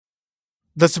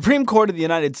The Supreme Court of the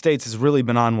United States has really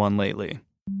been on one lately.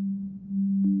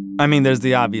 I mean, there's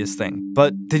the obvious thing,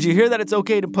 but did you hear that it's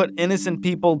okay to put innocent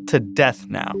people to death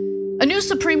now? A new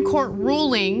Supreme Court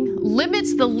ruling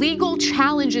limits the legal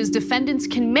challenges defendants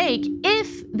can make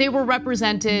if they were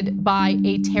represented by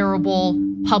a terrible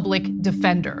public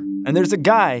defender. And there's a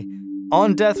guy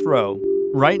on death row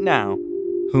right now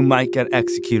who might get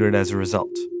executed as a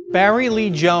result. Barry Lee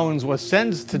Jones was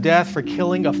sentenced to death for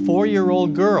killing a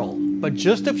 4-year-old girl. But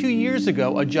just a few years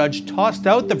ago, a judge tossed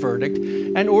out the verdict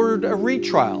and ordered a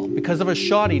retrial because of a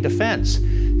shoddy defense.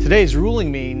 Today's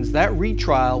ruling means that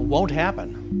retrial won't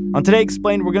happen. On Today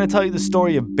Explained, we're going to tell you the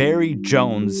story of Barry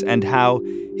Jones and how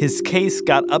his case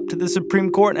got up to the Supreme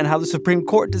Court and how the Supreme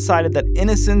Court decided that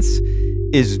innocence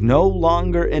is no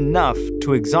longer enough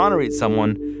to exonerate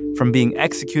someone from being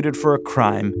executed for a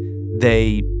crime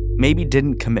they maybe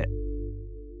didn't commit.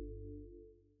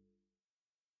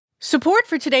 Support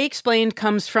for Today Explained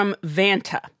comes from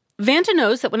Vanta. Vanta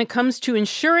knows that when it comes to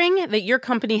ensuring that your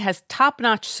company has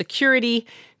top-notch security,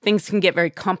 things can get very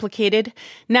complicated.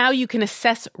 Now you can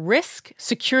assess risk,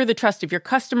 secure the trust of your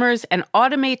customers, and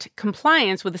automate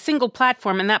compliance with a single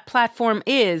platform, and that platform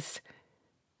is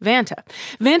Vanta.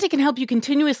 Vanta can help you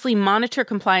continuously monitor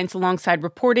compliance alongside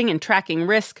reporting and tracking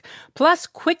risk, plus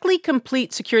quickly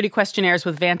complete security questionnaires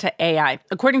with Vanta AI.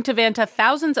 According to Vanta,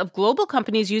 thousands of global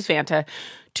companies use Vanta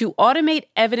to automate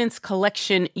evidence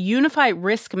collection, unify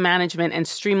risk management, and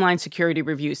streamline security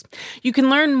reviews. You can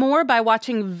learn more by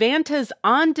watching Vanta's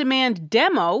on-demand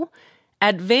demo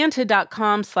at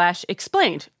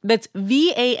vanta.com/explained. That's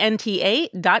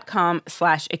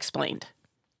VANTA.com/explained.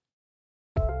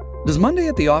 Does Monday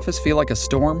at the office feel like a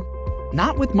storm?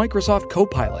 Not with Microsoft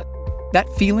Copilot.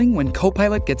 That feeling when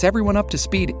Copilot gets everyone up to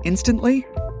speed instantly?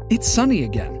 It's sunny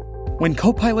again. When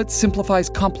Copilot simplifies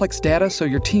complex data so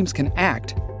your teams can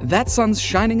act, that sun's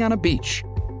shining on a beach.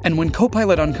 And when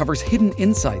Copilot uncovers hidden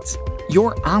insights,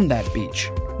 you're on that beach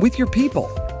with your people,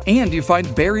 and you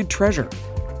find buried treasure.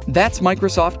 That's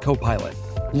Microsoft Copilot.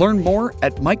 Learn more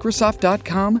at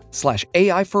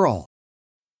Microsoft.com/AI for all.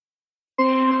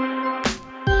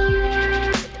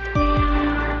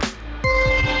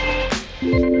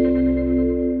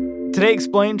 Today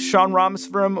Explained, Sean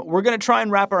Rameswaram. We're going to try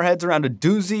and wrap our heads around a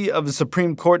doozy of a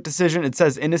Supreme Court decision. It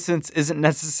says innocence isn't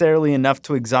necessarily enough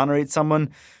to exonerate someone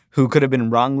who could have been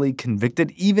wrongly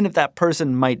convicted, even if that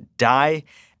person might die.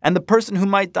 And the person who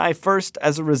might die first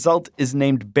as a result is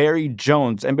named Barry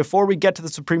Jones. And before we get to the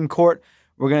Supreme Court,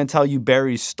 we're going to tell you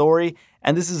Barry's story.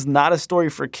 And this is not a story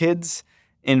for kids.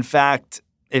 In fact,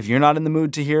 if you're not in the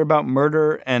mood to hear about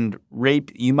murder and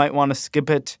rape, you might want to skip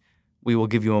it. We will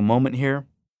give you a moment here.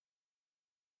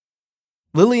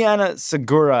 Liliana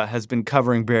Segura has been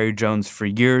covering Barry Jones for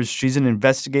years. She's an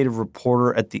investigative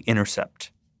reporter at The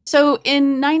Intercept. So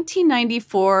in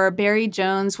 1994, Barry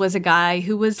Jones was a guy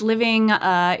who was living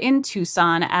in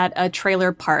Tucson at a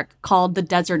trailer park called the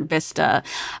Desert Vista.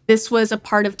 This was a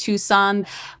part of Tucson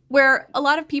where a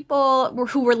lot of people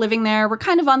who were living there were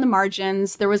kind of on the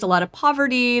margins. There was a lot of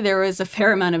poverty. There was a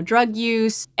fair amount of drug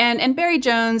use. And Barry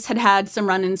Jones had had some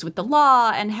run-ins with the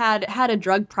law and had a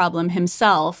drug problem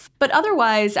himself. But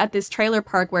otherwise, at this trailer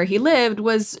park where he lived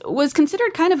was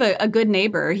considered kind of a good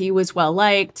neighbor. He was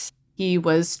well-liked. He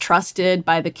was trusted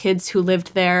by the kids who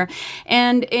lived there.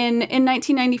 And in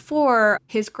 1994,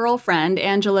 his girlfriend,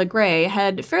 Angela Gray,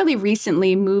 had fairly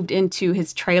recently moved into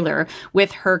his trailer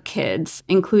with her kids,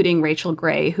 including Rachel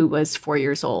Gray, who was 4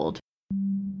 years old.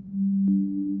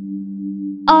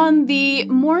 On the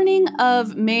morning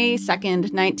of May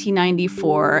 2nd,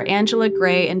 1994, Angela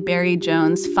Gray and Barry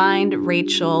Jones find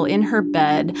Rachel in her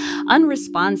bed,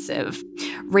 unresponsive.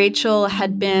 Rachel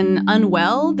had been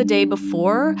unwell the day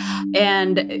before,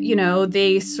 and,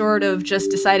 they sort of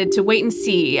just decided to wait and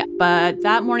see. But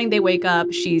that morning they wake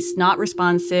up, she's not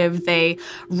responsive. They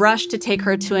rush to take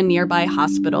her to a nearby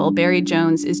hospital. Barry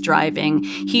Jones is driving.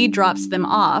 He drops them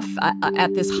off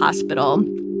at this hospital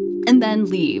and then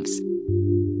leaves.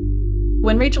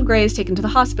 When Rachel Gray is taken to the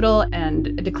hospital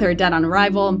and declared dead on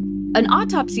arrival, an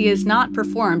autopsy is not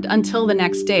performed until the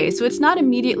next day, so it's not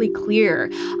immediately clear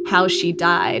how she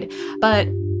died. But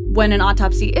when an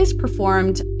autopsy is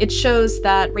performed, it shows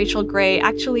that Rachel Gray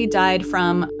actually died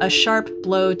from a sharp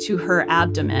blow to her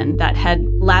abdomen that had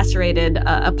lacerated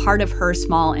a part of her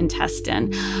small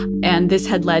intestine. And this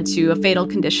had led to a fatal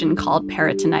condition called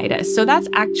peritonitis. So that's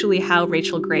actually how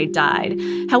Rachel Gray died.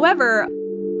 However,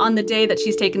 On the day that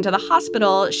she's taken to the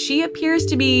hospital, she appears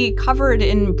to be covered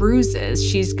in bruises.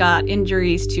 She's got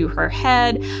injuries to her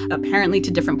head, apparently to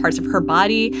different parts of her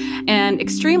body. And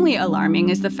extremely alarming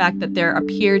is the fact that there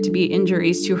appear to be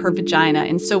injuries to her vagina.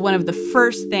 And so one of the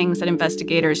first things that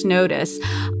investigators notice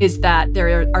is that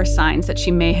there are signs that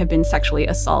she may have been sexually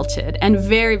assaulted. And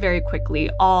very, very quickly,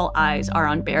 all eyes are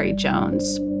on Barry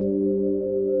Jones.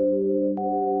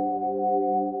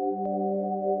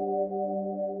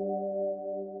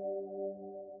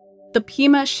 The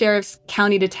Pima Sheriff's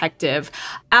County Detective,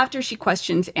 after she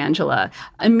questions Angela,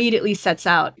 immediately sets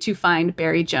out to find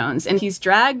Barry Jones. And he's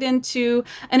dragged into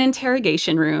an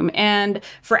interrogation room. And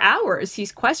for hours,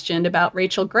 he's questioned about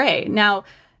Rachel Gray. Now,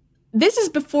 this is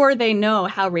before they know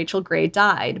how Rachel Gray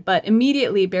died, but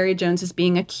immediately Barry Jones is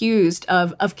being accused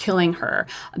of killing her.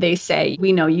 They say,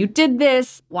 "We know you did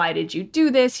this. Why did you do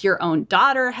this? Your own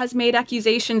daughter has made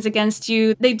accusations against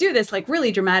you." They do this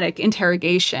really dramatic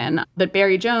interrogation. But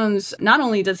Barry Jones, not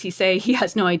only does he say he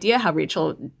has no idea how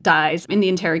Rachel dies in the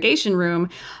interrogation room,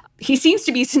 he seems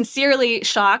to be sincerely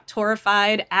shocked,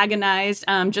 horrified, agonized,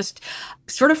 just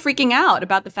sort of freaking out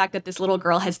about the fact that this little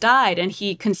girl has died. And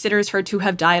he considers her to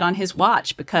have died on his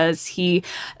watch because he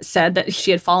said that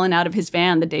she had fallen out of his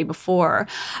van the day before.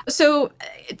 So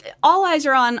all eyes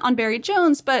are on Barry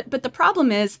Jones. But the problem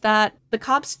is that the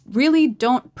cops really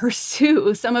don't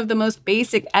pursue some of the most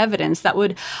basic evidence that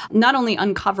would not only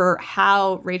uncover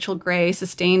how Rachel Gray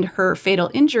sustained her fatal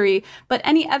injury, but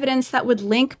any evidence that would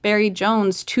link Barry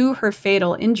Jones to her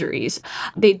fatal injuries.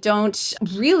 They don't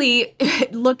really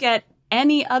look at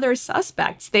any other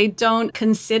suspects. They don't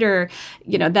consider,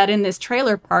 that in this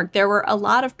trailer park, there were a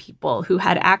lot of people who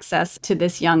had access to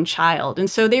this young child. And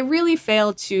so they really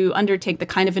fail to undertake the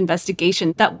kind of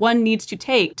investigation that one needs to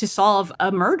take to solve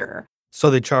a murder. So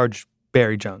they charge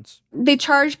Barry Jones. They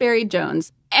charge Barry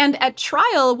Jones. And at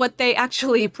trial, what they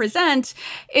actually present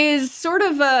is sort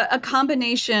of a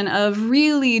combination of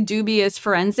really dubious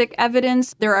forensic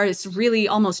evidence. There is really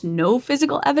almost no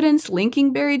physical evidence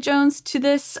linking Barry Jones to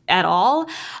this at all.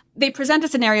 They present a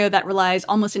scenario that relies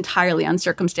almost entirely on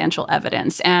circumstantial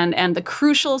evidence. And the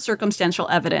crucial circumstantial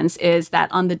evidence is that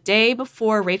on the day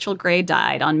before Rachel Gray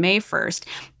died, on May 1st,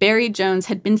 Barry Jones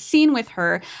had been seen with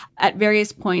her at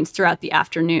various points throughout the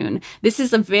afternoon. This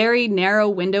is a very narrow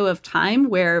window of time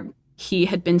where he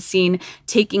had been seen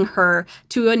taking her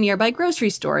to a nearby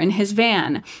grocery store in his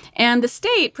van. And the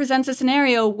state presents a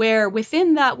scenario where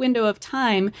within that window of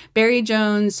time, Barry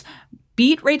Jones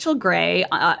beat Rachel Gray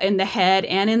in the head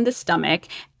and in the stomach,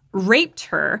 raped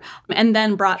her, and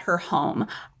then brought her home.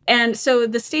 And so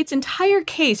the state's entire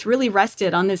case really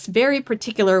rested on this very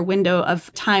particular window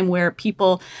of time where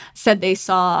people said they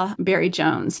saw Barry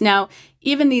Jones. Now,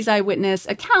 even these eyewitness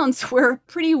accounts were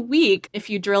pretty weak if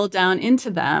you drill down into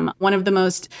them. One of the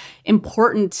most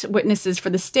important witnesses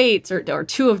for the state, or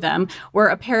two of them, were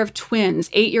a pair of twins,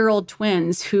 8-year-old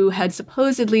twins, who had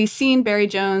supposedly seen Barry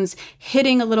Jones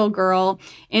hitting a little girl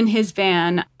in his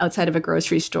van outside of a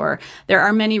grocery store. There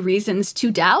are many reasons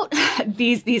to doubt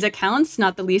these accounts,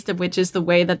 not the least of which is the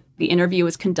way that the interview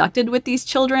was conducted with these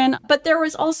children. But there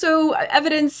was also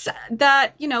evidence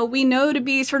that, we know to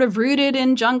be sort of rooted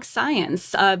in junk science.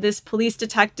 This police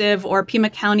detective or Pima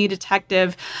County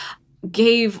detective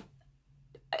gave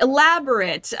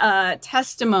elaborate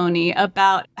testimony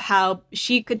about how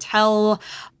she could tell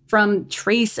from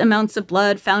trace amounts of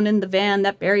blood found in the van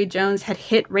that Barry Jones had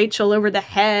hit Rachel over the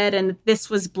head, and this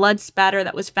was blood spatter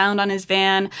that was found on his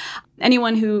van.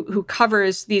 Anyone who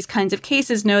covers these kinds of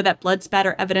cases know that blood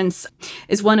spatter evidence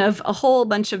is one of a whole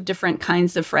bunch of different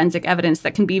kinds of forensic evidence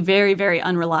that can be very, very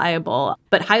unreliable,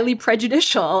 but highly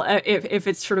prejudicial if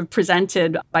it's sort of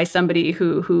presented by somebody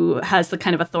who has the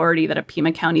kind of authority that a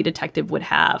Pima County detective would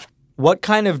have. What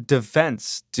kind of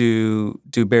defense do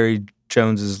Barry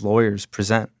Jones's lawyers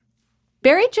present?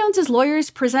 Barry Jones's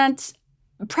lawyers present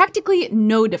practically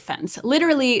no defense.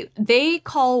 Literally, they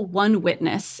call one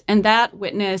witness, and that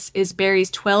witness is Barry's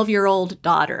 12-year-old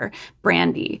daughter,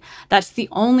 Brandy. That's the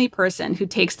only person who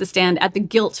takes the stand at the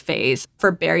guilt phase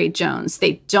for Barry Jones.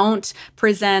 They don't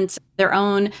present their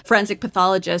own forensic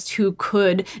pathologist who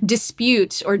could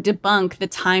dispute or debunk the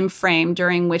time frame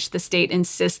during which the state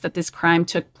insists that this crime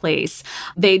took place.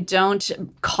 They don't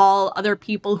call other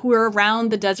people who are around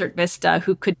the Desert Vista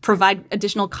who could provide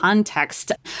additional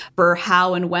context for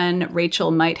how and when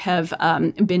Rachel might have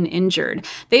been injured.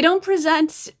 They don't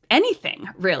present anything,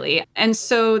 really. And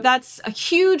so that's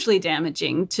hugely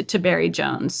damaging to Barry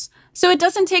Jones. So it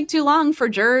doesn't take too long for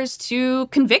jurors to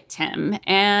convict him,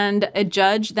 and a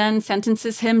judge then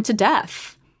sentences him to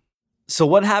death. So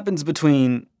what happens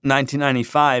between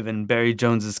 1995 and Barry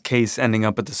Jones's case ending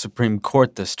up at the Supreme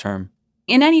Court this term?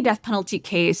 In any death penalty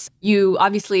case, you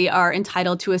obviously are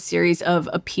entitled to a series of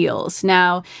appeals.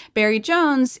 Now, Barry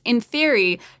Jones, in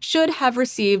theory, should have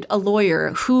received a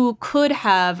lawyer who could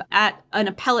have, at an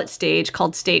appellate stage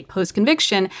called state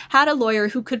post-conviction, had a lawyer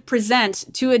who could present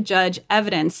to a judge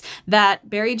evidence that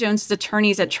Barry Jones's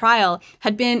attorneys at trial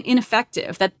had been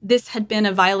ineffective, that this had been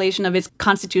a violation of his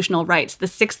constitutional rights. The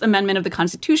Sixth Amendment of the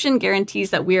Constitution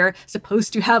guarantees that we're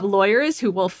supposed to have lawyers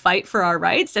who will fight for our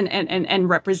rights and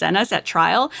represent us at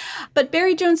trial. But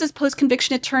Barry Jones's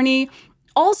post-conviction attorney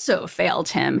also failed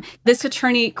him. This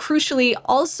attorney crucially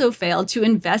also failed to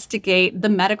investigate the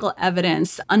medical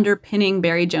evidence underpinning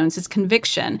Barry Jones's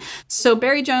conviction. So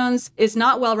Barry Jones is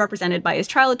not well represented by his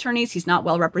trial attorneys. He's not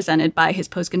well represented by his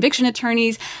post-conviction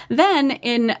attorneys. Then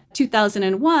in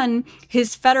 2001,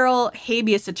 his federal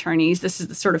habeas attorneys, this is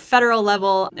the sort of federal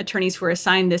level attorneys who are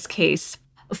assigned this case,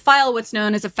 file what's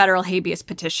known as a federal habeas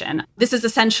petition. This is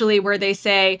essentially where they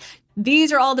say,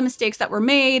 these are all the mistakes that were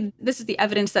made. This is the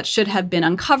evidence that should have been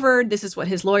uncovered. This is what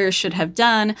his lawyers should have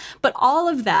done. But all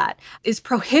of that is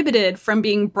prohibited from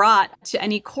being brought to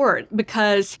any court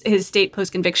because his state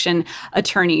post-conviction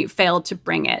attorney failed to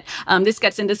bring it. This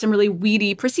gets into some really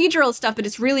weedy procedural stuff, but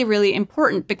it's really, really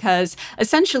important because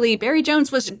essentially Barry Jones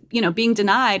was, being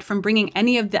denied from bringing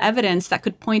any of the evidence that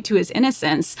could point to his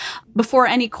innocence before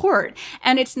any court.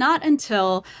 And it's not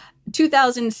until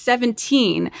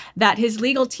 2017 that his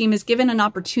legal team is given an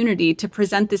opportunity to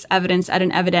present this evidence at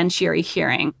an evidentiary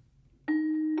hearing.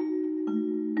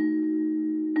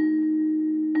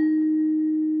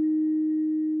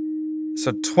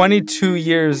 So 22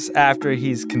 years after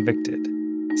he's convicted,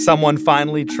 someone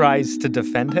finally tries to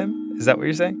defend him? Is that what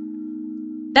you're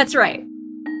saying? That's right.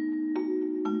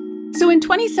 So in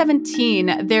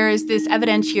 2017, there is this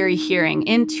evidentiary hearing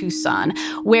in Tucson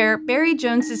where Barry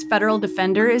Jones's federal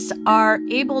defenders are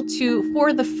able to,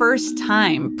 for the first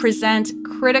time, present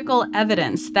critical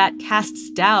evidence that casts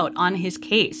doubt on his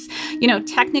case.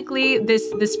 Technically,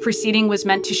 this proceeding was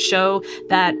meant to show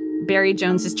that Barry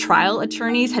Jones's trial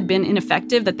attorneys had been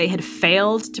ineffective, that they had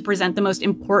failed to present the most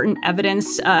important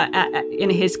evidence in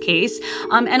his case,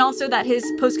 and also that his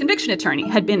post-conviction attorney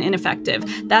had been ineffective.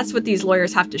 That's what these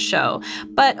lawyers have to show.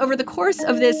 But over the course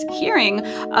of this hearing,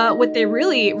 what they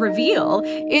really reveal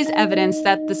is evidence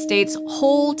that the state's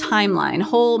whole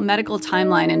medical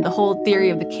timeline, and the whole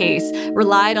theory of the case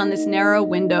relied on this narrow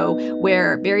window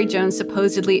where Barry Jones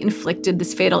supposedly inflicted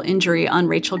this fatal injury on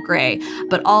Rachel Gray.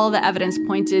 But all the evidence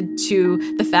pointed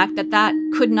to the fact that that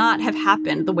could not have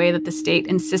happened the way that the state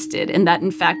insisted, and that, in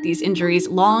fact, these injuries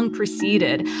long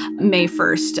preceded May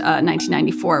 1st,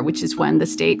 1994, which is when the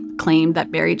state claimed that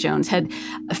Barry Jones had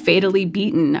fatally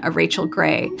beaten Rachel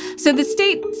Gray. So the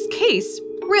state's case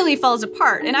really falls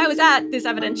apart. And I was at this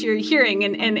evidentiary hearing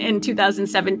in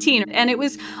 2017, and it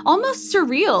was almost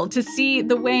surreal to see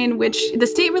the way in which the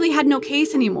state really had no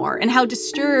case anymore and how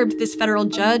disturbed this federal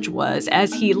judge was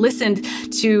as he listened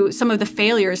to some of the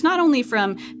failures, not only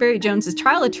from Barry Jones's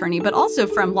trial attorney, but also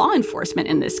from law enforcement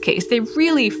in this case. They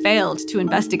really failed to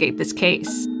investigate this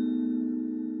case.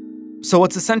 So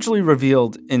what's essentially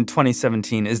revealed in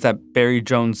 2017 is that Barry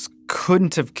Jones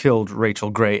couldn't have killed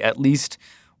Rachel Gray, at least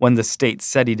when the state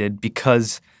said he did,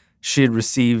 because she had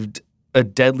received a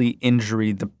deadly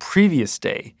injury the previous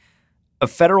day. A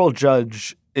federal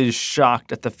judge is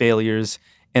shocked at the failures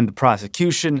in the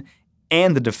prosecution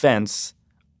and the defense.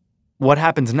 What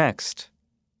happens next?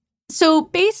 So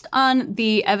based on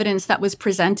the evidence that was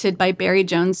presented by Barry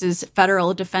Jones's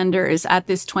federal defenders at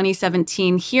this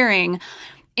 2017 hearing,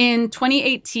 in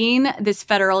 2018, this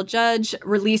federal judge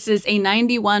releases a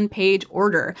 91-page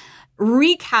order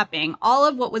recapping all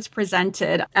of what was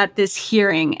presented at this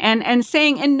hearing and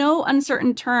saying in no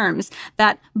uncertain terms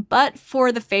that but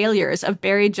for the failures of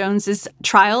Barry Jones's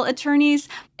trial attorneys,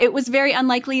 it was very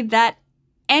unlikely that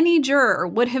any juror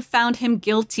would have found him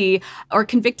guilty or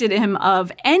convicted him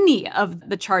of any of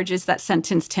the charges that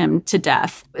sentenced him to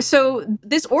death. So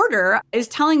this order is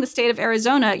telling the state of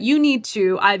Arizona, you need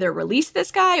to either release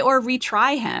this guy or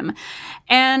retry him.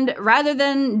 And rather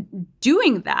than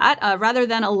doing that, rather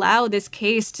than allow this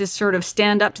case to sort of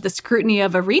stand up to the scrutiny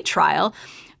of a retrial,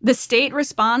 the state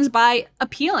responds by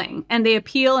appealing. And they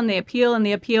appeal and they appeal and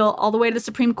they appeal all the way to the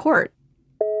Supreme Court.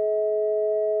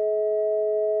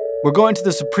 We're going to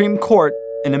the Supreme Court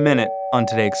in a minute on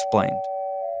Today Explained.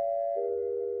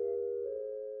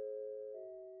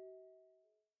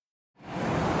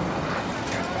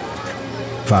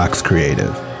 Fox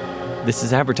Creative. This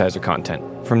is advertiser content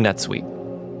from NetSuite.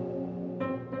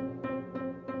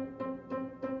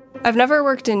 I've never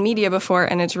worked in media before,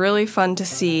 and it's really fun to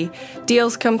see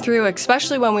deals come through,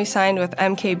 especially when we signed with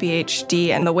MKBHD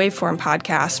and the Waveform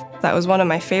podcast. That was one of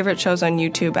my favorite shows on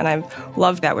YouTube, and I've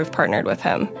loved that we've partnered with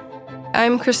him.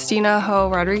 I'm Christina Ho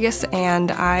Rodriguez, and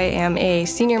I am a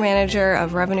senior manager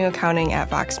of revenue accounting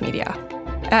at Vox Media.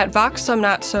 At Vox, I'm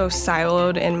not so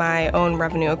siloed in my own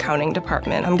revenue accounting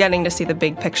department. I'm getting to see the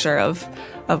big picture of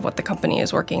what the company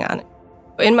is working on.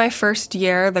 In my first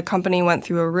year, the company went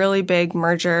through a really big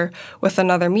merger with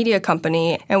another media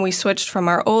company, and we switched from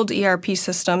our old ERP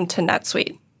system to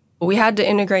NetSuite. We had to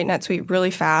integrate NetSuite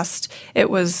really fast. It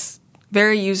was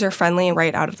very user-friendly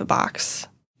right out of the box.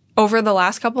 Over the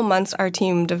last couple months, our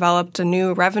team developed a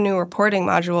new revenue reporting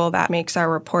module that makes our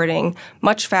reporting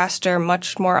much faster,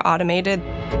 much more automated.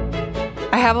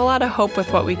 I have a lot of hope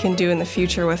with what we can do in the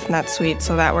future with NetSuite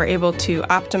so that we're able to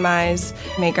optimize,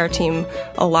 make our team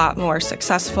a lot more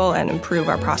successful, and improve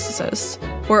our processes.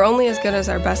 We're only as good as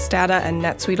our best data, and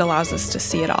NetSuite allows us to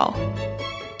see it all.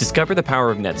 Discover the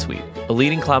power of NetSuite, a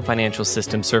leading cloud financial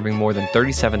system serving more than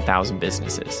 37,000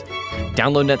 businesses.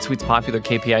 Download NetSuite's popular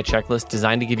KPI checklist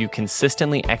designed to give you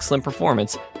consistently excellent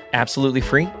performance absolutely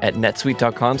free at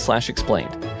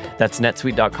netsuite.com/explained. That's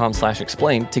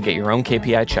netsuite.com/explained to get your own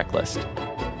KPI checklist.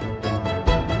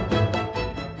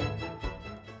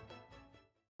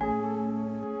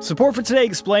 Support for Today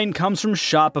Explained comes from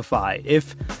Shopify.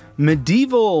 If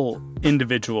medieval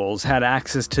individuals had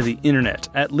access to the internet,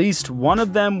 at least one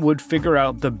of them would figure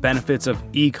out the benefits of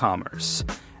e-commerce,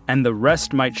 and the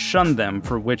rest might shun them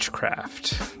for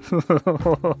witchcraft.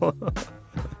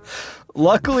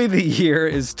 Luckily, the year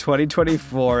is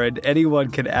 2024, and anyone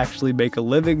can actually make a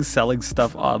living selling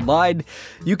stuff online.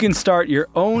 You can start your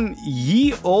own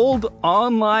ye olde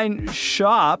online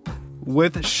shop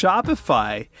with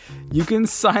Shopify. You can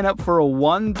sign up for a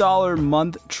 $1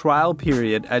 month trial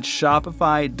period at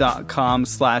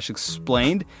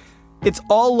shopify.com/explained. It's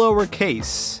all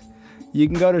lowercase. You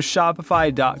can go to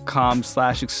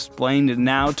shopify.com/explained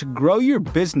now to grow your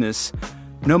business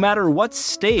no matter what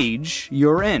stage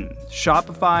you're in.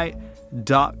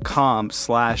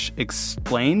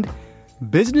 Shopify.com/explained.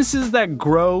 Businesses that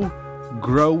grow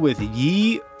with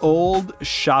ye olde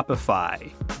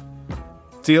Shopify.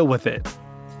 Deal with it.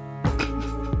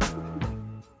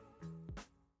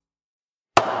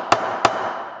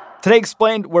 Today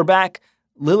Explained, we're back.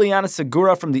 Liliana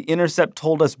Segura from The Intercept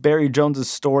told us Barry Jones's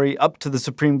story up to the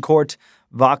Supreme Court.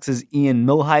 Vox's Ian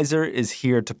Millhiser is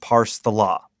here to parse the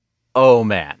law. Oh,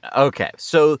 man. Okay.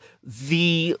 So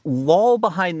the law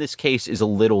behind this case is a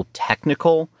little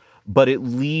technical, but it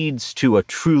leads to a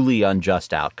truly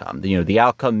unjust outcome. You know, the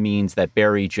outcome means that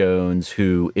Barry Jones,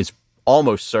 who is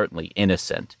almost certainly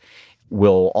innocent,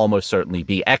 will almost certainly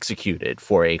be executed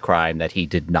for a crime that he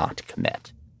did not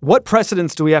commit. What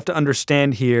precedents do we have to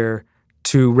understand here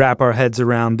to wrap our heads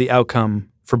around the outcome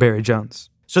for Barry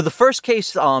Jones? So the first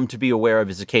case to be aware of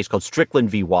is a case called Strickland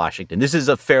v. Washington. This is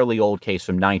a fairly old case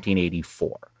from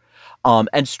 1984.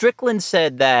 And Strickland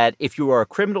said that if you are a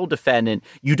criminal defendant,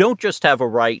 you don't just have a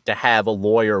right to have a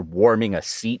lawyer warming a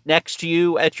seat next to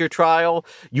you at your trial.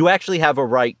 You actually have a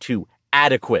right to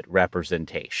adequate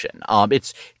representation.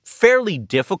 It's fairly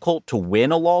difficult to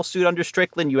win a lawsuit under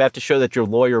Strickland. You have to show that your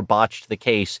lawyer botched the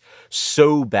case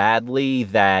so badly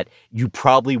that you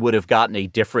probably would have gotten a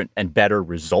different and better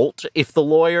result if the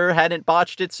lawyer hadn't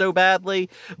botched it so badly.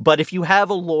 But if you have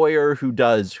a lawyer who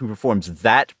performs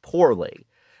that poorly,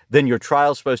 then your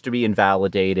trial's supposed to be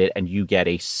invalidated and you get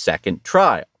a second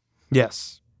trial.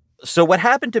 Yes. So what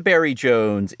happened to Barry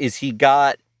Jones is he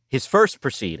got his first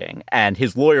proceeding, and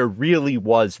his lawyer really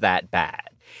was that bad.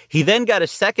 He then got a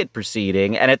second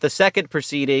proceeding, and at the second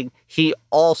proceeding, he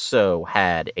also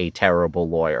had a terrible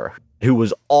lawyer who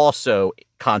was also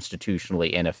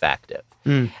constitutionally ineffective.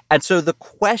 And so the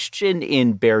question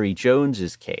in Barry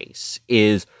Jones's case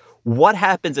is, what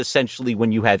happens essentially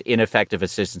when you have ineffective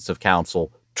assistance of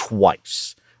counsel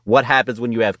twice? What happens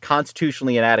when you have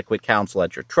constitutionally inadequate counsel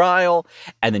at your trial,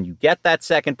 and then you get that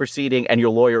second proceeding, and your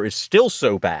lawyer is still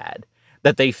so bad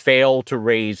that they fail to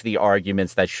raise the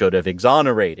arguments that should have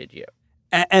exonerated you?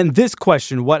 And this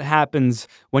question, what happens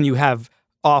when you have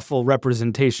awful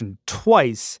representation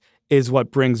twice, is what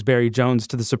brings Barry Jones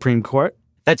to the Supreme Court?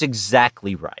 That's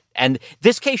exactly right. And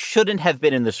this case shouldn't have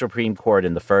been in the Supreme Court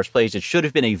in the first place. It should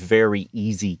have been a very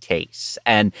easy case.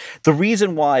 And the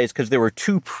reason why is because there were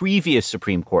two previous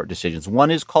Supreme Court decisions. One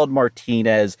is called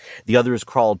Martinez. The other is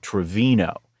called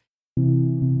Trevino.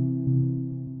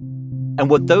 And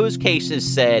what those cases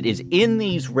said is, in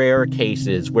these rare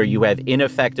cases where you have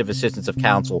ineffective assistance of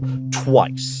counsel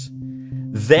twice,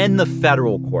 then the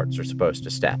federal courts are supposed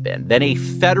to step in. Then a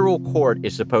federal court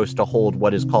is supposed to hold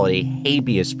what is called a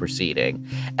habeas proceeding.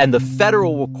 And the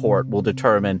federal court will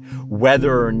determine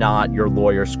whether or not your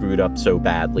lawyer screwed up so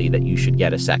badly that you should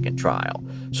get a second trial.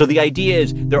 So the idea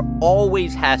is there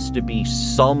always has to be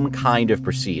some kind of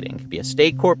proceeding. It could be a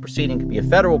state court proceeding, it could be a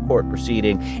federal court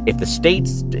proceeding. If the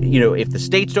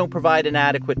states don't provide an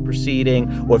adequate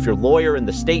proceeding, or if your lawyer in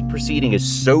the state proceeding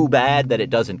is so bad that it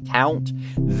doesn't count,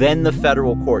 then the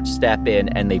federal courts step in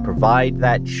and they provide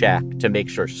that check to make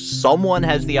sure someone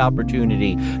has the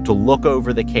opportunity to look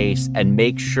over the case and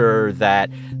make sure that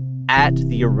at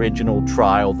the original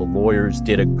trial, the lawyers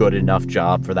did a good enough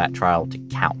job for that trial to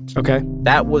count. Okay.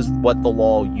 That was what the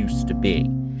law used to be.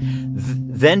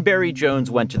 Then Barry Jones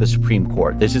went to the Supreme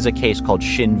Court. This is a case called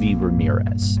Shin v.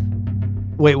 Ramirez.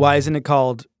 Wait, why isn't it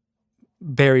called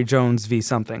Barry Jones v.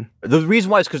 something? The reason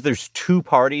why is because there's two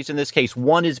parties in this case.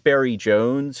 One is Barry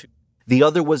Jones. The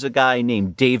other was a guy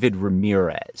named David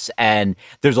Ramirez. And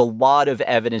there's a lot of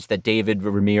evidence that David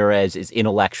Ramirez is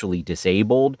intellectually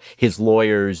disabled. His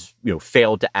lawyers,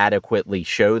 failed to adequately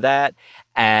show that.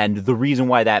 And the reason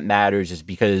why that matters is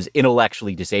because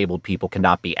intellectually disabled people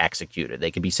cannot be executed.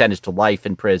 They can be sentenced to life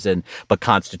in prison, but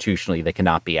constitutionally they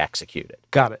cannot be executed.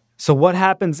 Got it. So what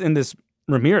happens in this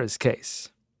Ramirez case?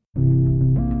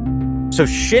 So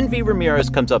Shin v. Ramirez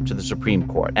comes up to the Supreme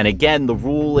Court. And again, the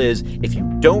rule is if you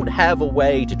don't have a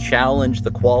way to challenge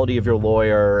the quality of your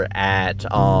lawyer at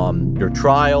your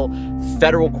trial,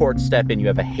 federal courts step in, you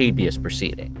have a habeas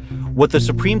proceeding. What the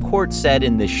Supreme Court said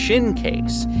in the Shin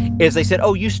case is they said,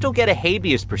 you still get a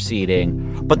habeas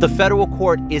proceeding, but the federal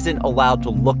court isn't allowed to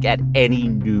look at any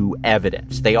new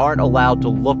evidence. They aren't allowed to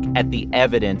look at the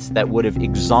evidence that would have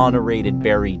exonerated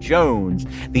Barry Jones,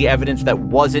 the evidence that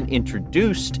wasn't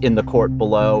introduced in the court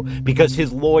below because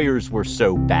his lawyers were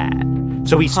so bad.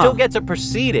 So he still gets a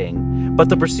proceeding, but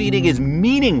the proceeding is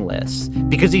meaningless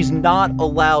because he's not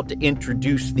allowed to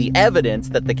introduce the evidence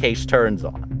that the case turns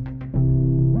on.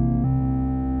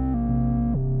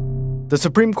 The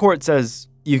Supreme Court says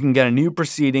you can get a new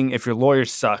proceeding if your lawyer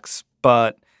sucks,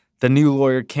 but the new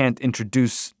lawyer can't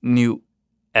introduce new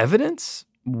evidence?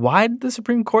 Why did the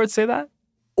Supreme Court say that?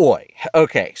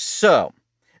 Okay, so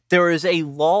there is a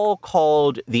law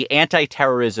called the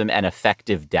Anti-Terrorism and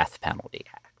Effective Death Penalty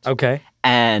Act. Okay.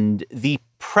 And the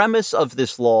premise of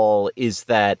this law is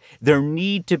that there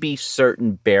need to be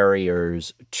certain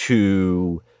barriers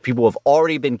to people who have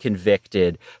already been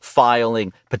convicted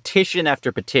filing petition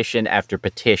after petition after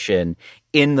petition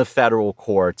in the federal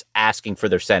courts asking for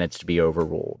their sentence to be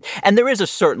overruled. And there is a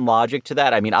certain logic to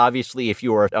that. I mean, obviously, if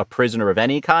you are a prisoner of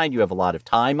any kind, you have a lot of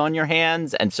time on your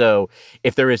hands. And so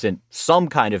if there isn't some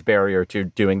kind of barrier to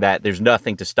doing that, there's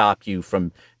nothing to stop you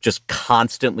from just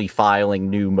constantly filing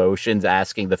new motions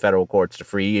asking the federal courts to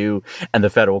free you, and the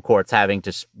federal courts having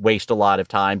to waste a lot of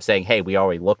time saying, hey, we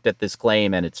already looked at this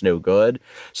claim and it's no good.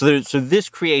 So this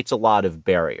creates a lot of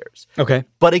barriers. Okay.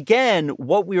 But again,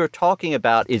 what we are talking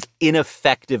about is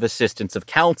ineffective assistance of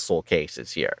counsel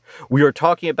cases here. We are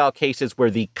talking about cases where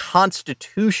the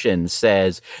Constitution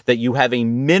says that you have a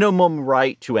minimum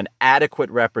right to an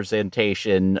adequate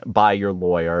representation by your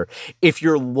lawyer. If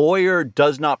your lawyer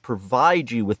does not provide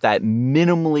you with that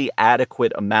minimally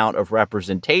adequate amount of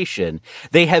representation,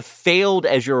 they have failed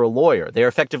as your lawyer. They're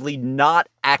effectively not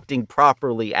acting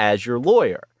properly as your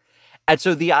lawyer. And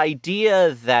so the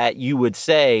idea that you would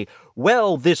say,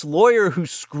 well, this lawyer who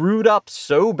screwed up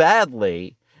so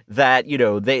badly that,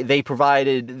 they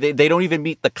don't even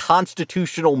meet the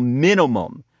constitutional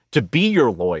minimum to be your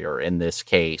lawyer in this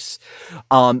case,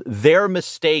 their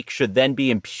mistake should then be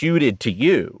imputed to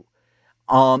you.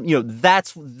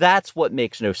 That's what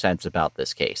makes no sense about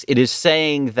this case. It is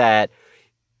saying that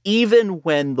even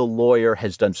when the lawyer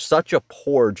has done such a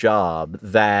poor job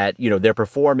that, their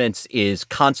performance is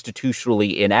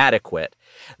constitutionally inadequate,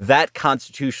 that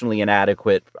constitutionally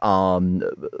inadequate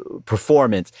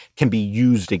performance can be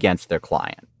used against their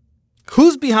client.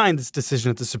 Who's behind this decision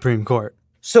at the Supreme Court?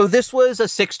 So this was a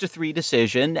 6-3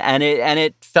 decision, and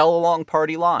it fell along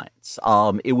party lines.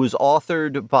 It was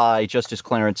authored by Justice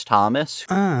Clarence Thomas,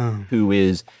 who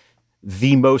is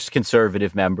the most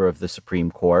conservative member of the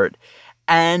Supreme Court.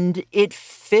 And it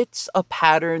fits a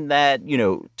pattern that,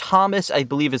 Thomas, I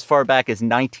believe as far back as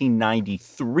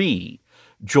 1993,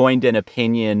 joined an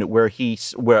opinion where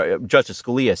Justice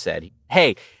Scalia said,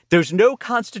 hey, there's no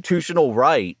constitutional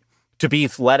right to be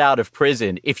let out of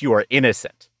prison if you are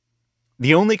innocent.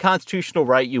 The only constitutional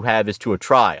right you have is to a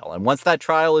trial. And once that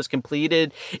trial is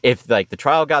completed, if the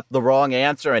trial got the wrong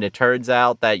answer and it turns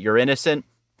out that you're innocent,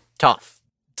 tough.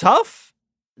 Tough?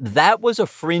 That was a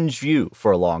fringe view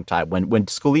for a long time. When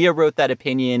Scalia wrote that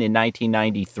opinion in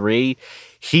 1993,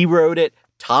 he wrote it,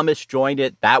 Thomas joined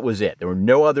it, that was it. There were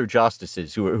no other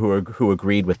justices who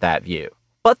agreed with that view.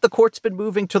 But the court's been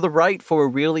moving to the right for a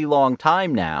really long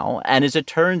time now. And as it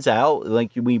turns out,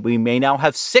 like we may now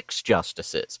have 6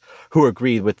 justices who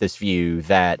agree with this view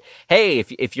that, hey,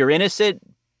 if you're innocent,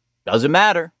 doesn't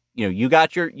matter. You know, you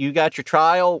got your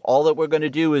trial. All that we're going to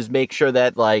do is make sure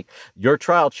that like your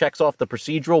trial checks off the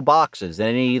procedural boxes.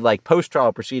 Any like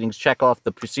post-trial proceedings check off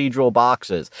the procedural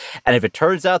boxes. And if it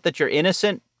turns out that you're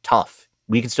innocent, tough.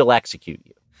 We can still execute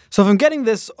you. So if I'm getting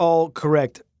this all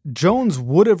correct, Jones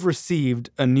would have received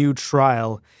a new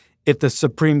trial if the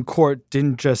Supreme Court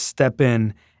didn't just step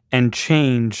in and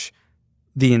change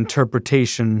the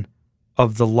interpretation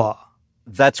of the law.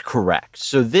 That's correct.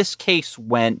 So this case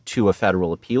went to a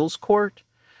federal appeals court.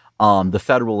 The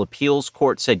federal appeals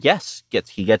court said, yes,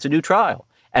 he gets a new trial.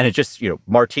 And it just,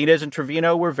 Martinez and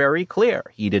Trevino were very clear.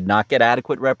 He did not get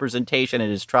adequate representation at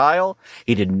his trial.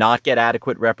 He did not get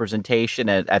adequate representation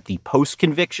at the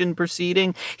post-conviction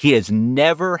proceeding. He has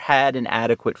never had an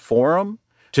adequate forum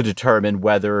to determine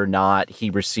whether or not he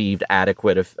received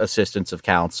adequate assistance of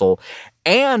counsel.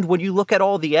 And when you look at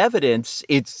all the evidence,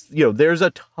 it's, there's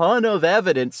a ton of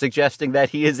evidence suggesting that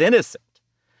he is innocent.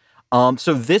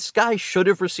 So this guy should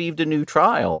have received a new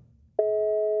trial.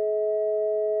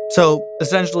 So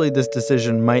essentially, this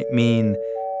decision might mean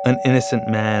an innocent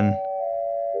man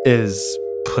is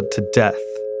put to death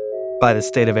by the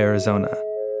state of Arizona.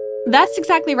 That's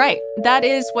exactly right. That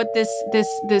is what this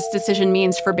decision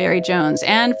means for Barry Jones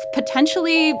and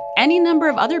potentially any number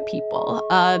of other people.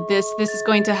 This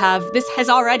has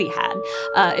already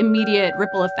had immediate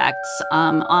ripple effects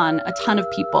on a ton of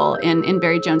people in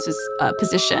Barry Jones's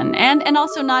position, and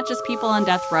also not just people on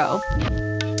death row.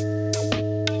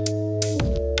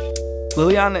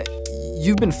 Liliana,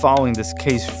 you've been following this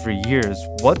case for years.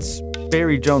 What's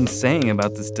Barry Jones saying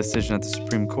about this decision at the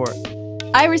Supreme Court?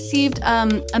 I received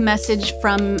a message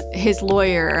from his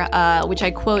lawyer, which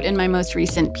I quote in my most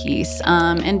recent piece.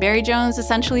 And Barry Jones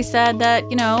essentially said that,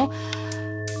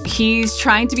 he's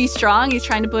trying to be strong. He's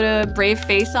trying to put a brave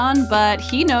face on, but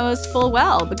he knows full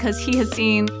well, because he has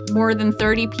seen more than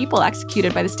 30 people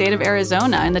executed by the state of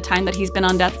Arizona in the time that he's been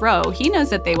on death row. He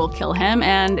knows that they will kill him,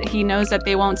 and he knows that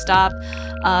they won't stop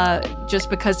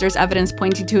just because there's evidence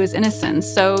pointing to his innocence.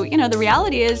 So, the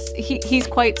reality is he's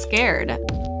quite scared.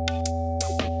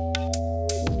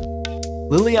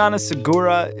 Liliana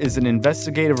Segura is an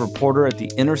investigative reporter at The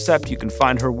Intercept. You can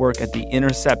find her work at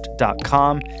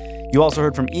theintercept.com. You also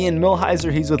heard from Ian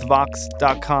Millhiser. He's with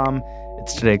Vox.com.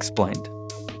 It's Today Explained.